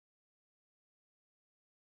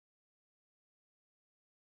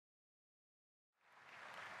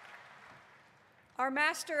Our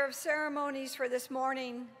master of ceremonies for this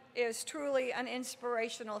morning is truly an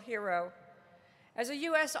inspirational hero. As a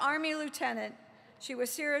U.S. Army lieutenant, she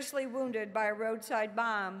was seriously wounded by a roadside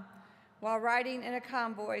bomb while riding in a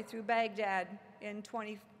convoy through Baghdad in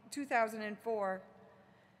 2004.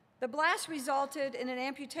 The blast resulted in an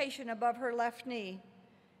amputation above her left knee,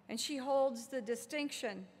 and she holds the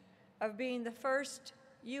distinction of being the first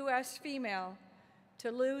U.S. female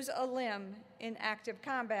to lose a limb in active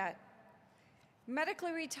combat.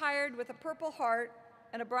 Medically retired with a Purple Heart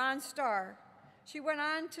and a Bronze Star, she went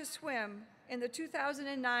on to swim in the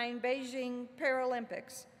 2009 Beijing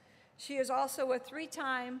Paralympics. She is also a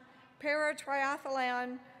three-time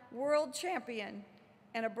para-triathlon world champion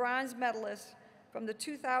and a bronze medalist from the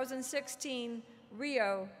 2016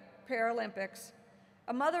 Rio Paralympics.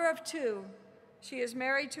 A mother of two, she is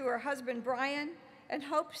married to her husband Brian and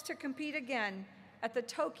hopes to compete again at the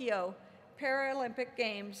Tokyo Paralympic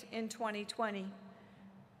Games in 2020.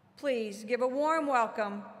 Please give a warm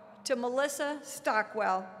welcome to Melissa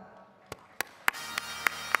Stockwell.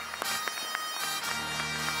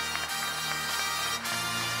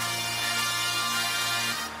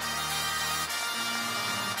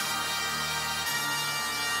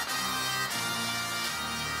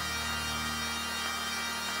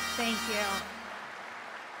 Thank you.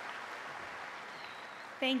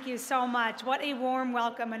 Thank you so much. What a warm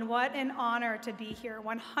welcome and what an honor to be here.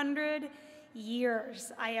 100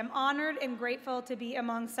 years. I am honored and grateful to be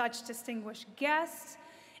among such distinguished guests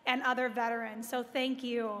and other veterans, so thank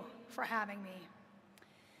you for having me.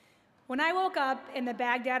 When I woke up in the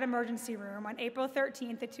Baghdad emergency room on April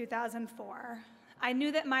 13th of 2004, I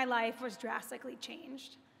knew that my life was drastically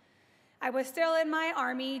changed. I was still in my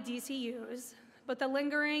Army DCUs, but the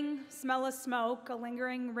lingering smell of smoke, a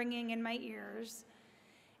lingering ringing in my ears,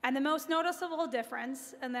 and the most noticeable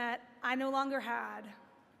difference in that I no longer had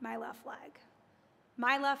my left leg.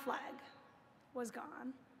 My left leg was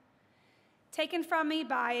gone, taken from me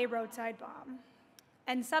by a roadside bomb,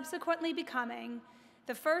 and subsequently becoming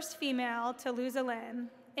the first female to lose a limb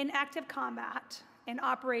in active combat in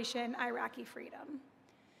Operation Iraqi Freedom.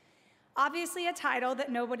 Obviously a title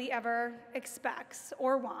that nobody ever expects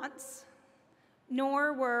or wants,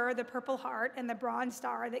 nor were the Purple Heart and the Bronze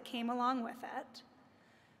Star that came along with it,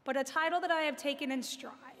 but a title that I have taken in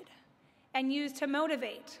stride and used to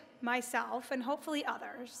motivate myself and hopefully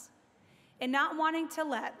others in not wanting to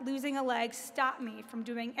let losing a leg stop me from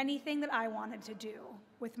doing anything that I wanted to do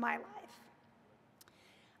with my life.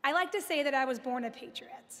 I like to say that I was born a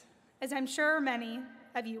patriot, as I'm sure many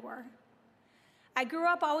of you were. I grew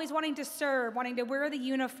up always wanting to serve, wanting to wear the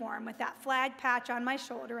uniform with that flag patch on my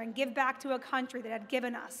shoulder and give back to a country that had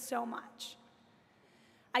given us so much.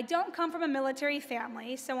 I don't come from a military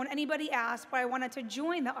family, so when anybody asked why I wanted to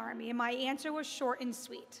join the Army, my answer was short and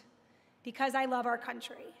sweet: because I love our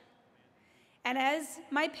country. And as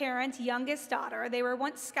my parents' youngest daughter, they were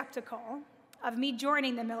once skeptical of me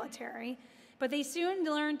joining the military, but they soon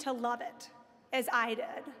learned to love it, as I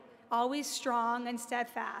did, always strong and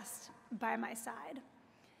steadfast by my side.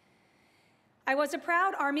 I was a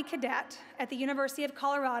proud Army cadet at the University of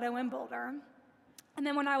Colorado in Boulder, and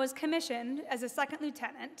then when I was commissioned as a second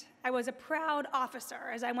lieutenant, I was a proud officer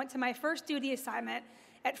as I went to my first duty assignment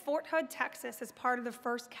at Fort Hood, Texas, as part of the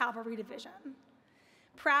 1st Cavalry Division.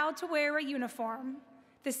 Proud to wear a uniform,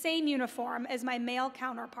 the same uniform as my male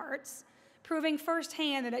counterparts, proving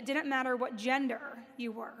firsthand that it didn't matter what gender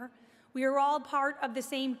you were, we were all part of the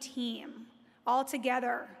same team, all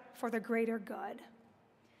together for the greater good.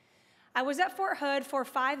 I was at Fort Hood for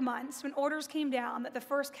 5 months when orders came down that the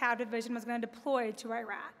 1st Cav Division was going to deploy to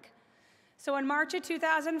Iraq. So in March of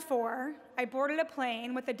 2004, I boarded a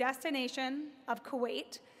plane with the destination of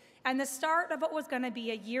Kuwait and the start of what was going to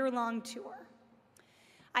be a year-long tour.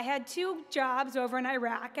 I had 2 jobs over in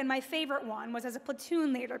Iraq, and my favorite one was as a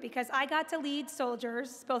platoon leader because I got to lead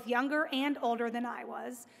soldiers, both younger and older than I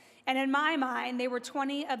was, and in my mind, they were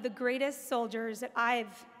 20 of the greatest soldiers that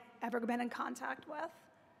I've ever been in contact with.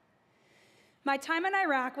 My time in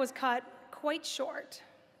Iraq was cut quite short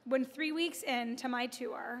when 3 weeks into my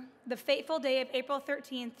tour, the fateful day of April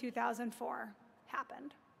 13th, 2004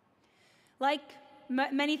 happened. Like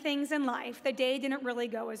many things in life, the day didn't really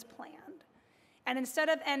go as planned. And instead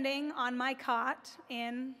of ending on my cot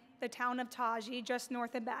in the town of Taji, just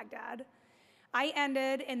north of Baghdad, I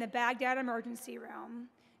ended in the Baghdad emergency room,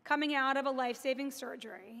 coming out of a life-saving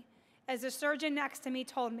surgery, as the surgeon next to me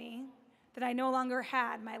told me that I no longer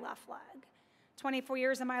had my left leg. 24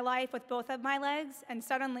 years of my life with both of my legs, and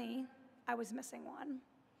suddenly I was missing one.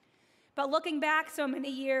 But looking back so many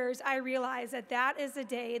years, I realized that that is the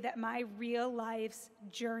day that my real life's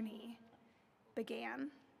journey began.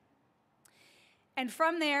 And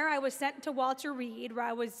from there, I was sent to Walter Reed,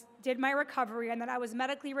 where did my recovery, and then I was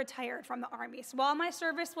medically retired from the Army. So while my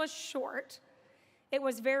service was short, it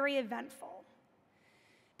was very eventful.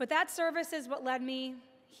 But that service is what led me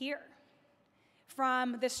here.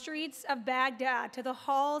 From the streets of Baghdad to the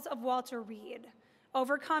halls of Walter Reed,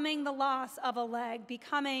 overcoming the loss of a leg,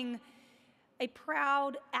 becoming a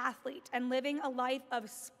proud athlete, and living a life of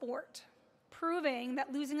sport, proving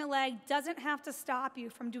that losing a leg doesn't have to stop you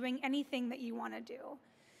from doing anything that you want to do.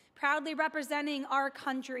 Proudly representing our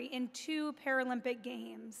country in 2 Paralympic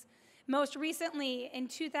Games. Most recently in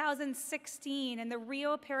 2016 in the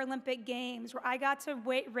Rio Paralympic Games, where I got to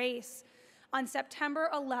race on September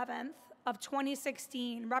 11th of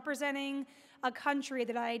 2016, representing a country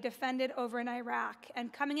that I defended over in Iraq,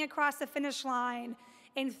 and coming across the finish line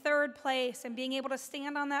in 3rd place and being able to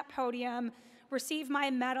stand on that podium, receive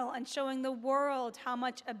my medal, and showing the world how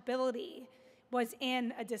much ability was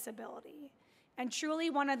in a disability. And truly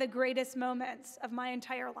one of the greatest moments of my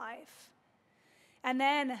entire life. And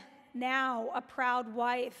then now a proud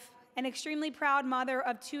wife, an extremely proud mother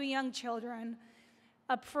of 2 young children,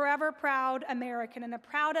 a forever proud American, and a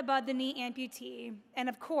proud above-the-knee amputee, and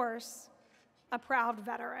of course, a proud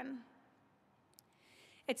veteran.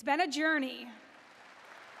 It's been a journey.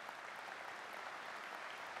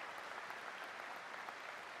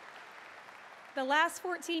 The last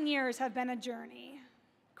 14 years have been a journey,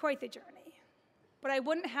 quite the journey, but I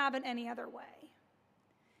wouldn't have it any other way.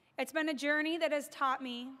 It's been a journey that has taught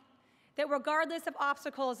me that regardless of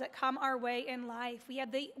obstacles that come our way in life,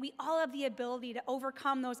 we all have the ability to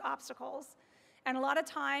overcome those obstacles. And a lot of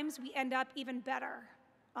times we end up even better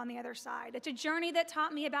on the other side. It's a journey that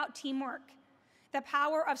taught me about teamwork, the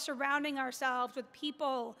power of surrounding ourselves with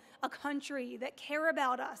people, a country that care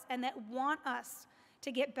about us and that want us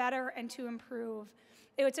to get better and to improve.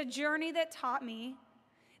 It's a journey that taught me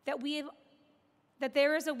that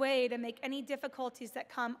there is a way to make any difficulties that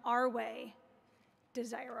come our way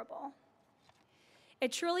desirable.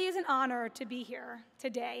 It truly is an honor to be here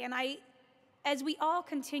today, and as we all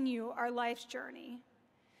continue our life's journey,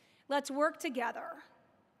 let's work together.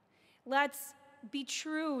 Let's be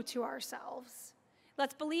true to ourselves.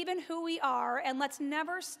 Let's believe in who we are, and let's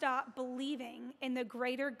never stop believing in the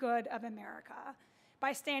greater good of America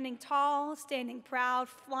by standing tall, standing proud,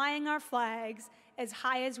 flying our flags as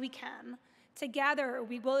high as we can. Together,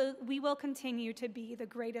 we will continue to be the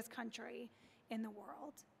greatest country in the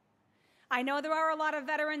world. I know there are a lot of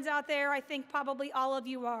veterans out there. I think probably all of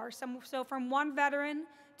you are. So from one veteran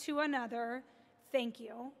to another, thank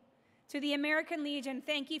you. To the American Legion,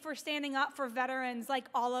 thank you for standing up for veterans like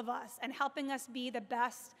all of us and helping us be the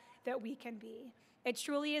best that we can be. It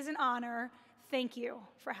truly is an honor. Thank you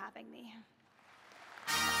for having me.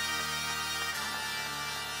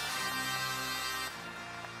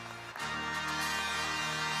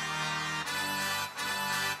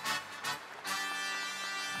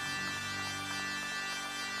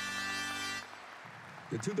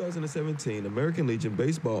 The 2017 American Legion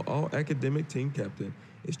Baseball All-Academic Team Captain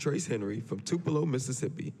is Trace Henry from Tupelo,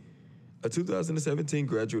 Mississippi. A 2017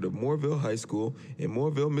 graduate of Mooreville High School in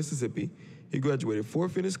Mooreville, Mississippi, he graduated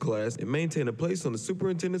 4th in his class and maintained a place on the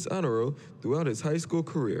superintendent's honor roll throughout his high school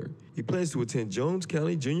career. He plans to attend Jones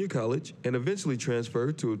County Junior College and eventually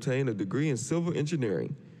transfer to obtain a degree in civil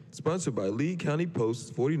engineering. Sponsored by Lee County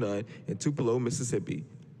Post 49 in Tupelo, Mississippi.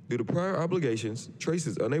 Due to prior obligations, Trace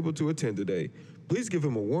is unable to attend today. Please give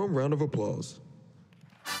him a warm round of applause.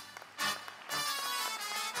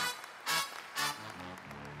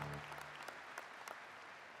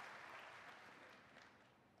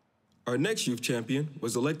 Our next youth champion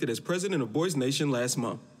was elected as president of Boys Nation last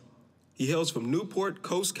month. He hails from Newport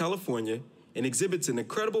Coast, California, and exhibits an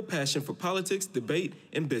incredible passion for politics, debate,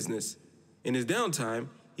 and business. In his downtime,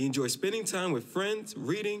 he enjoys spending time with friends,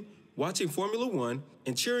 reading, watching Formula One,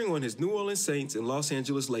 and cheering on his New Orleans Saints and Los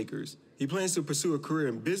Angeles Lakers. He plans to pursue a career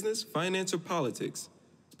in business, finance, or politics.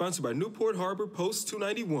 Sponsored by Newport Harbor Post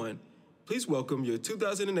 291, please welcome your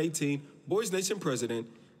 2018 Boys Nation President,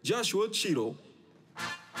 Joshua Cheadle.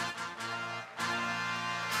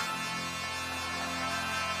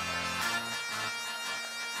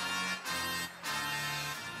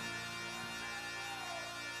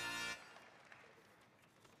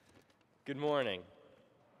 Good morning.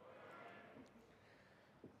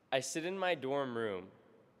 I sit in my dorm room,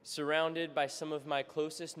 surrounded by some of my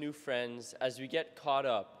closest new friends as we get caught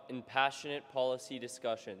up in passionate policy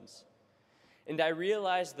discussions. And I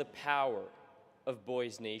realize the power of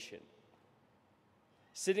Boys Nation.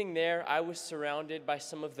 Sitting there, I was surrounded by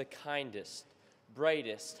some of the kindest,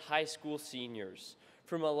 brightest high school seniors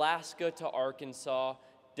from Alaska to Arkansas,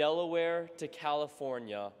 Delaware to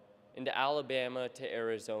California, and Alabama to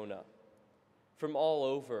Arizona, from all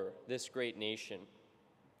over this great nation.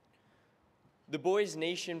 The Boys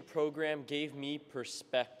Nation program gave me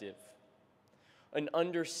perspective, an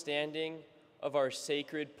understanding of our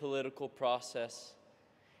sacred political process,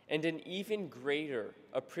 and an even greater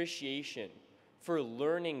appreciation for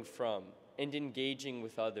learning from and engaging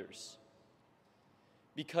with others.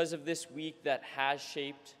 Because of this week that has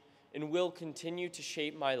shaped and will continue to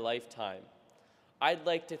shape my lifetime, I'd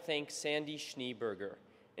like to thank Sandy Schneeberger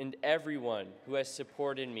and everyone who has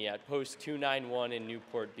supported me at Post 291 in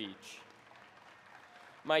Newport Beach.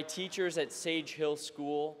 My teachers at Sage Hill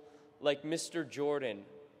School, like Mr. Jordan,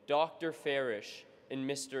 Dr. Farish, and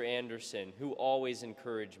Mr. Anderson, who always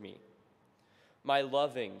encourage me. My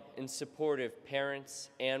loving and supportive parents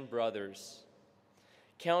and brothers.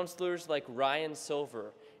 Counselors like Ryan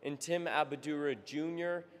Silver and Tim Abadura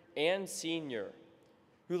Jr. and Sr.,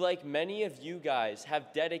 who, like many of you guys,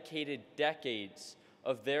 have dedicated decades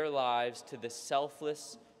of their lives to the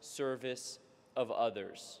selfless service of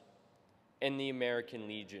others, and the American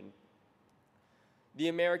Legion. The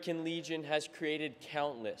American Legion has created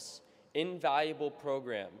countless invaluable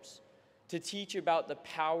programs to teach about the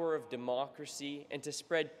power of democracy and to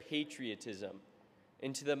spread patriotism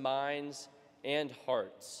into the minds and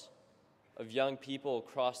hearts of young people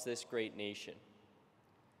across this great nation.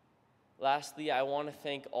 Lastly, I want to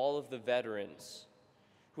thank all of the veterans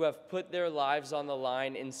who have put their lives on the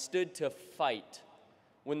line and stood to fight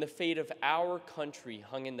when the fate of our country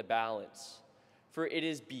hung in the balance. For it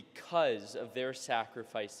is because of their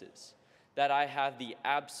sacrifices that I have the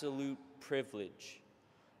absolute privilege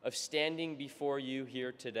of standing before you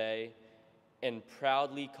here today and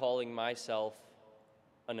proudly calling myself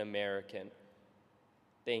an American.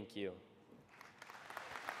 Thank you.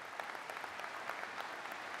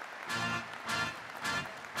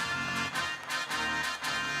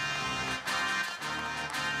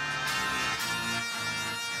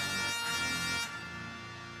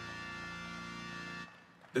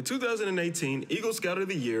 The 2018 Eagle Scout of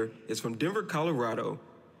the Year is from Denver, Colorado.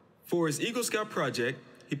 For his Eagle Scout project,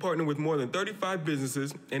 he partnered with more than 35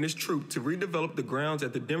 businesses and his troop to redevelop the grounds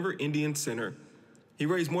at the Denver Indian Center. He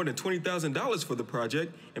raised more than $20,000 for the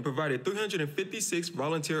project and provided 356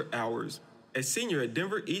 volunteer hours. A senior at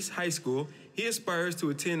Denver East High School, he aspires to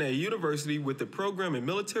attend a university with a program in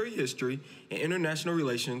military history and international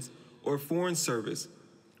relations or foreign service.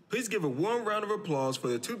 Please give a warm round of applause for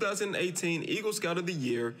the 2018 Eagle Scout of the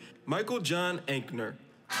Year, Michael John Ankner.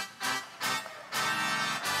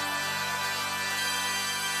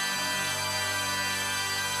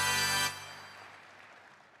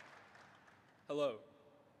 Hello.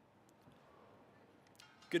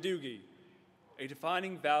 Gadoogie, a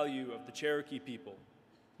defining value of the Cherokee people,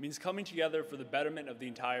 means coming together for the betterment of the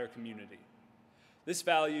entire community. This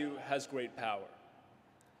value has great power.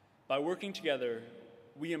 By working together,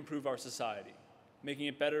 we improve our society, making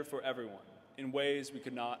it better for everyone in ways we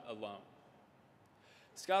could not alone.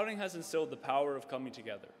 Scouting has instilled the power of coming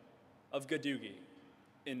together, of Gadoogie,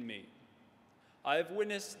 in me. I have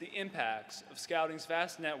witnessed the impacts of Scouting's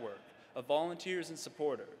vast network of volunteers and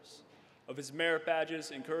supporters, of its merit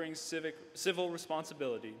badges encouraging civil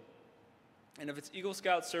responsibility, and of its Eagle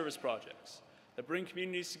Scout service projects that bring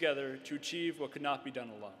communities together to achieve what could not be done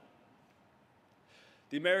alone.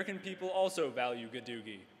 The American people also value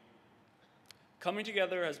Gadoogie. Coming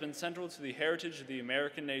together has been central to the heritage of the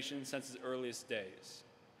American nation since its earliest days.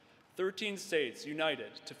 13 states united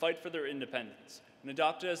to fight for their independence and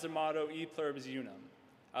adopted as their motto, E pluribus unum,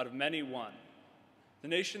 out of many one. The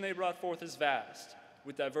nation they brought forth is vast,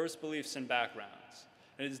 with diverse beliefs and backgrounds,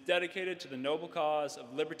 and it is dedicated to the noble cause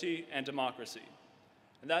of liberty and democracy.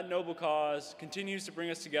 And that noble cause continues to bring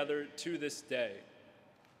us together to this day.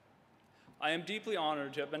 I am deeply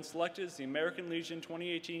honored to have been selected as the American Legion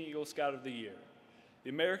 2018 Eagle Scout of the Year. The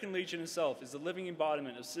American Legion itself is the living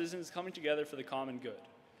embodiment of citizens coming together for the common good.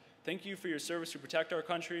 Thank you for your service to protect our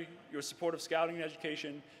country, your support of scouting and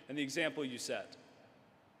education, and the example you set.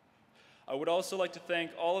 I would also like to thank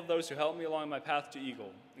all of those who helped me along my path to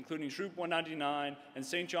Eagle, including Troop 199 and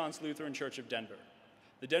St. John's Lutheran Church of Denver,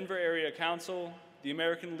 the Denver Area Council, the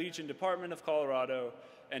American Legion Department of Colorado,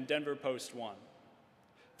 and Denver Post 1.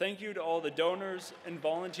 Thank you to all the donors and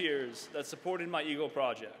volunteers that supported my Eagle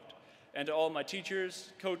project, and to all my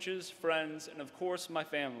teachers, coaches, friends, and of course my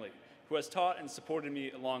family, who has taught and supported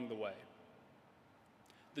me along the way.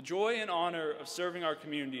 The joy and honor of serving our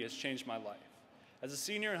community has changed my life. As a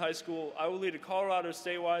senior in high school, I will lead a Colorado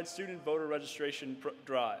statewide student voter registration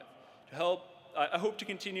drive. I hope to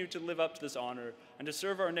continue to live up to this honor and to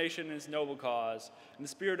serve our nation in its noble cause in the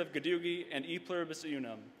spirit of Gadoogie and E pluribus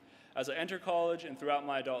unum, as I enter college and throughout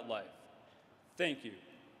my adult life. Thank you.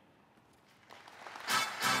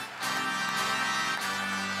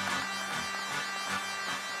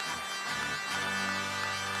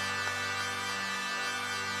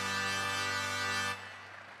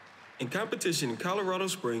 In competition in Colorado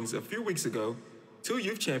Springs a few weeks ago, 2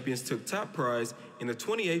 youth champions took top prize in the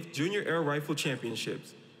 28th Junior Air Rifle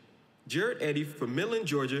Championships. Jared Eddy from Midland,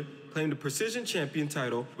 Georgia, claimed the precision champion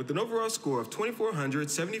title with an overall score of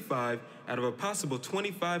 2,475 out of a possible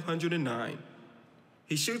 2,509.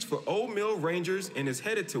 He shoots for Old Mill Rangers and is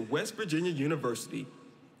headed to West Virginia University.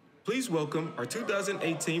 Please welcome our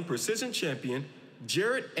 2018 precision champion,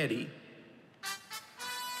 Jared Eddy.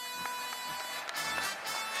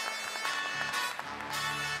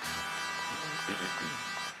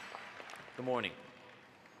 Good morning.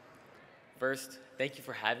 First, thank you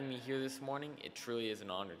for having me here this morning. It truly is an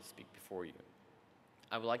honor to speak before you.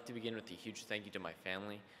 I would like to begin with a huge thank you to my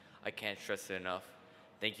family. I can't stress it enough.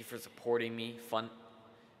 Thank you for supporting me,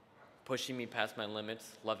 pushing me past my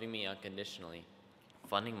limits, loving me unconditionally,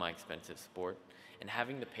 funding my expensive sport, and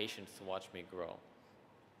having the patience to watch me grow.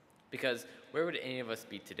 Because where would any of us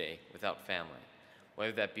be today without family?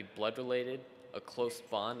 Whether that be blood-related, a close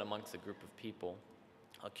bond amongst a group of people,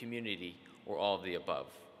 a community, or all of the above.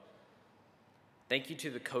 Thank you to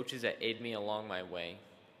the coaches that aided me along my way,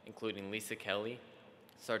 including Lisa Kelly,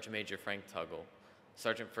 Sergeant Major Frank Tuggle,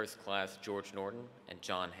 Sergeant First Class George Norton, and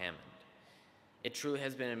John Hammond. It truly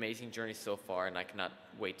has been an amazing journey so far, and I cannot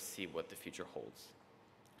wait to see what the future holds.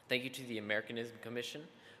 Thank you to the Americanism Commission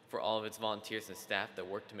for all of its volunteers and staff that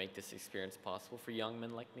work to make this experience possible for young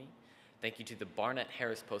men like me. Thank you to the Barnett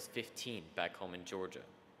Harris Post 15 back home in Georgia.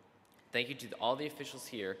 Thank you to all the officials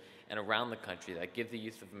here and around the country that give the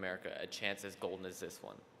youth of America a chance as golden as this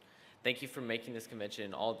one. Thank you for making this convention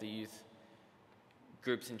and all the youth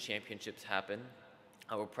groups and championships happen.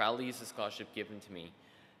 I will proudly use the scholarship given to me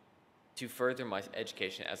to further my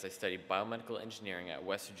education as I study biomedical engineering at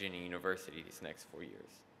West Virginia University these next 4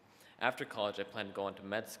 years. After college, I plan to go on to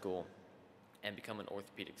med school and become an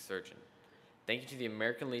orthopedic surgeon. Thank you to the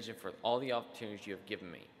American Legion for all the opportunities you have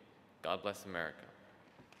given me. God bless America.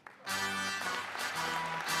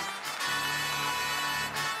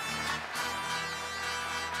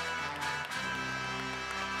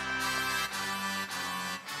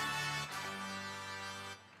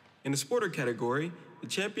 In the sporter category, the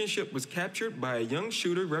championship was captured by a young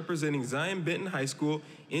shooter representing Zion Benton High School,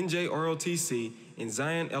 NJROTC, in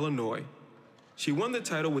Zion, Illinois. She won the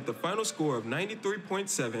title with the final score of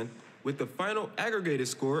 93.7, with the final aggregated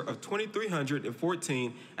score of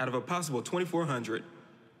 2,314 out of a possible 2,400.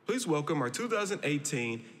 Please welcome our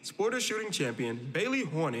 2018 Sporter Shooting Champion, Bailey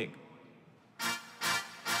Hornick.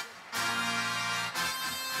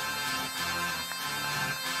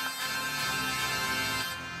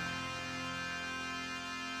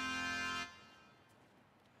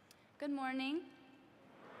 Good morning.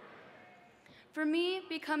 For me,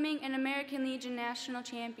 becoming an American Legion National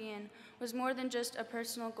Champion was more than just a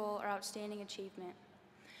personal goal or outstanding achievement.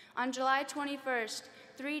 On July 21st,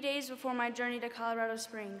 3 days before my journey to Colorado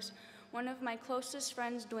Springs, one of my closest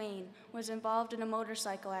friends, Dwayne, was involved in a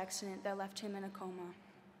motorcycle accident that left him in a coma.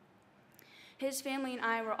 His family and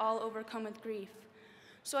I were all overcome with grief,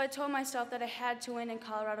 so I told myself that I had to win in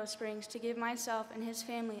Colorado Springs to give myself and his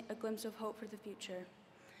family a glimpse of hope for the future.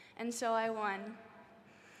 And so I won.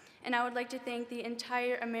 And I would like to thank the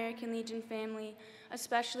entire American Legion family,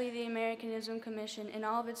 especially the Americanism Commission and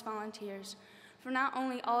all of its volunteers, for not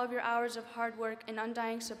only all of your hours of hard work and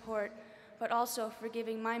undying support, but also for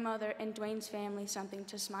giving my mother and Dwayne's family something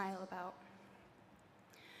to smile about.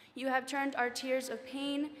 You have turned our tears of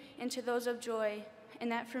pain into those of joy,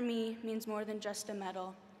 and that for me means more than just a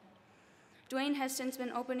medal. Dwayne has since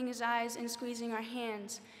been opening his eyes and squeezing our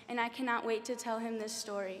hands, and I cannot wait to tell him this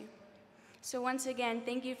story. So once again,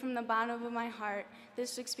 thank you from the bottom of my heart.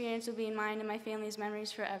 This experience will be in mine and my family's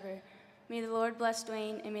memories forever. May the Lord bless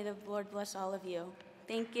Dwayne, and may the Lord bless all of you.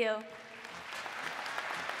 Thank you.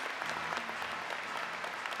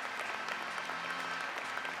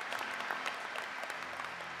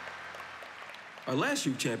 Our last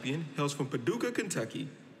youth champion hails from Paducah, Kentucky.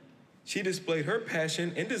 She displayed her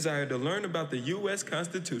passion and desire to learn about the U.S.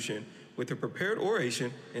 Constitution with a prepared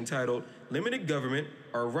oration entitled Limited Government,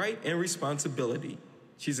 Our Right and Responsibility.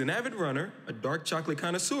 She's an avid runner, a dark chocolate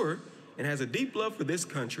connoisseur, and has a deep love for this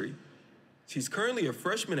country. She's currently a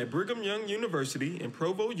freshman at Brigham Young University in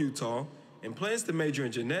Provo, Utah, and plans to major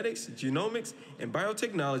in genetics, genomics, and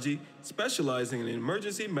biotechnology, specializing in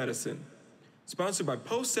emergency medicine. Sponsored by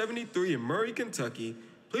Post 73 in Murray, Kentucky,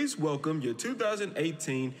 please welcome your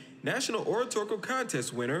 2018 National Oratorical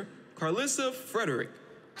Contest winner, Carlissa Frederick.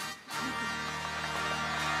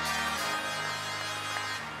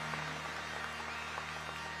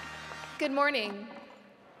 Good morning.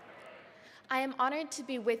 I am honored to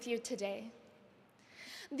be with you today.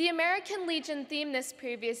 The American Legion theme this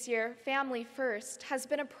previous year, Family First, has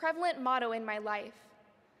been a prevalent motto in my life.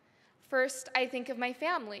 First, I think of my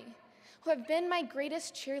family, who have been my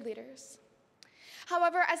greatest cheerleaders.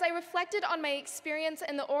 However, as I reflected on my experience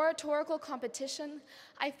in the oratorical competition,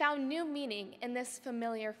 I found new meaning in this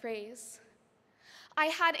familiar phrase. I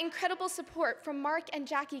had incredible support from Mark and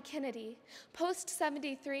Jackie Kennedy, Post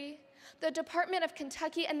 73, the Department of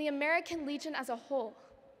Kentucky, and the American Legion as a whole.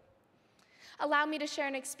 Allow me to share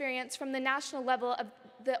an experience from the national level of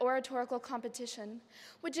the oratorical competition,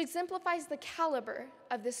 which exemplifies the caliber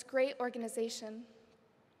of this great organization.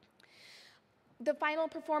 The final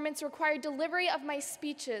performance required delivery of my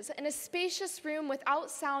speeches in a spacious room without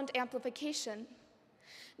sound amplification.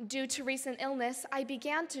 Due to recent illness, I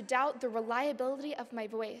began to doubt the reliability of my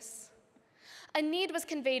voice. A need was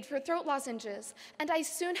conveyed for throat lozenges, and I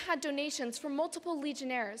soon had donations from multiple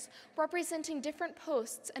Legionnaires representing different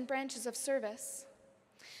posts and branches of service.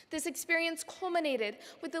 This experience culminated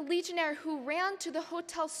with a Legionnaire who ran to the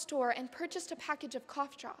hotel store and purchased a package of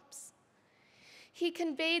cough drops. He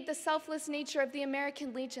conveyed the selfless nature of the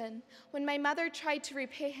American Legion when my mother tried to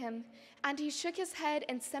repay him, and he shook his head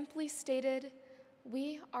and simply stated,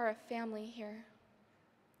 "We are a family here."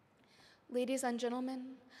 Ladies and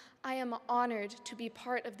gentlemen, I am honored to be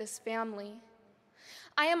part of this family.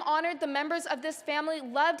 I am honored the members of this family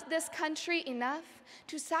loved this country enough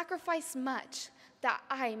to sacrifice much that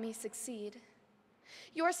I may succeed.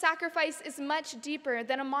 Your sacrifice is much deeper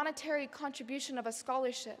than a monetary contribution of a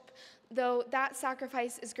scholarship, though that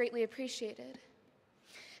sacrifice is greatly appreciated.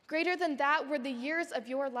 Greater than that were the years of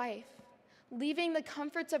your life, leaving the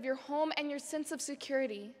comforts of your home and your sense of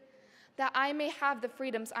security, that I may have the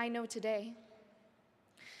freedoms I know today.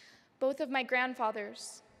 Both of my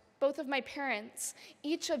grandfathers, both of my parents,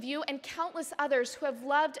 each of you, and countless others who have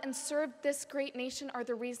loved and served this great nation are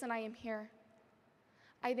the reason I am here.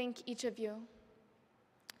 I thank each of you.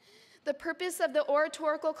 The purpose of the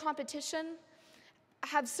oratorical competition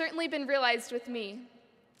have certainly been realized with me.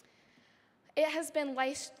 It has been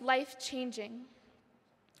life-changing.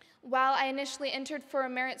 While I initially entered for a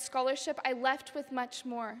merit scholarship, I left with much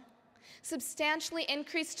more. Substantially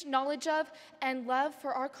increased knowledge of and love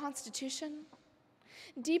for our Constitution,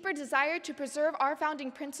 deeper desire to preserve our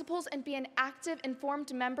founding principles and be an active,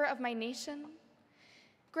 informed member of my nation,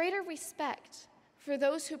 greater respect for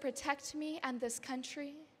those who protect me and this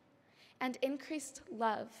country, and increased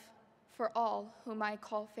love for all whom I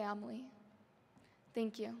call family.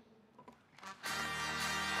 Thank you.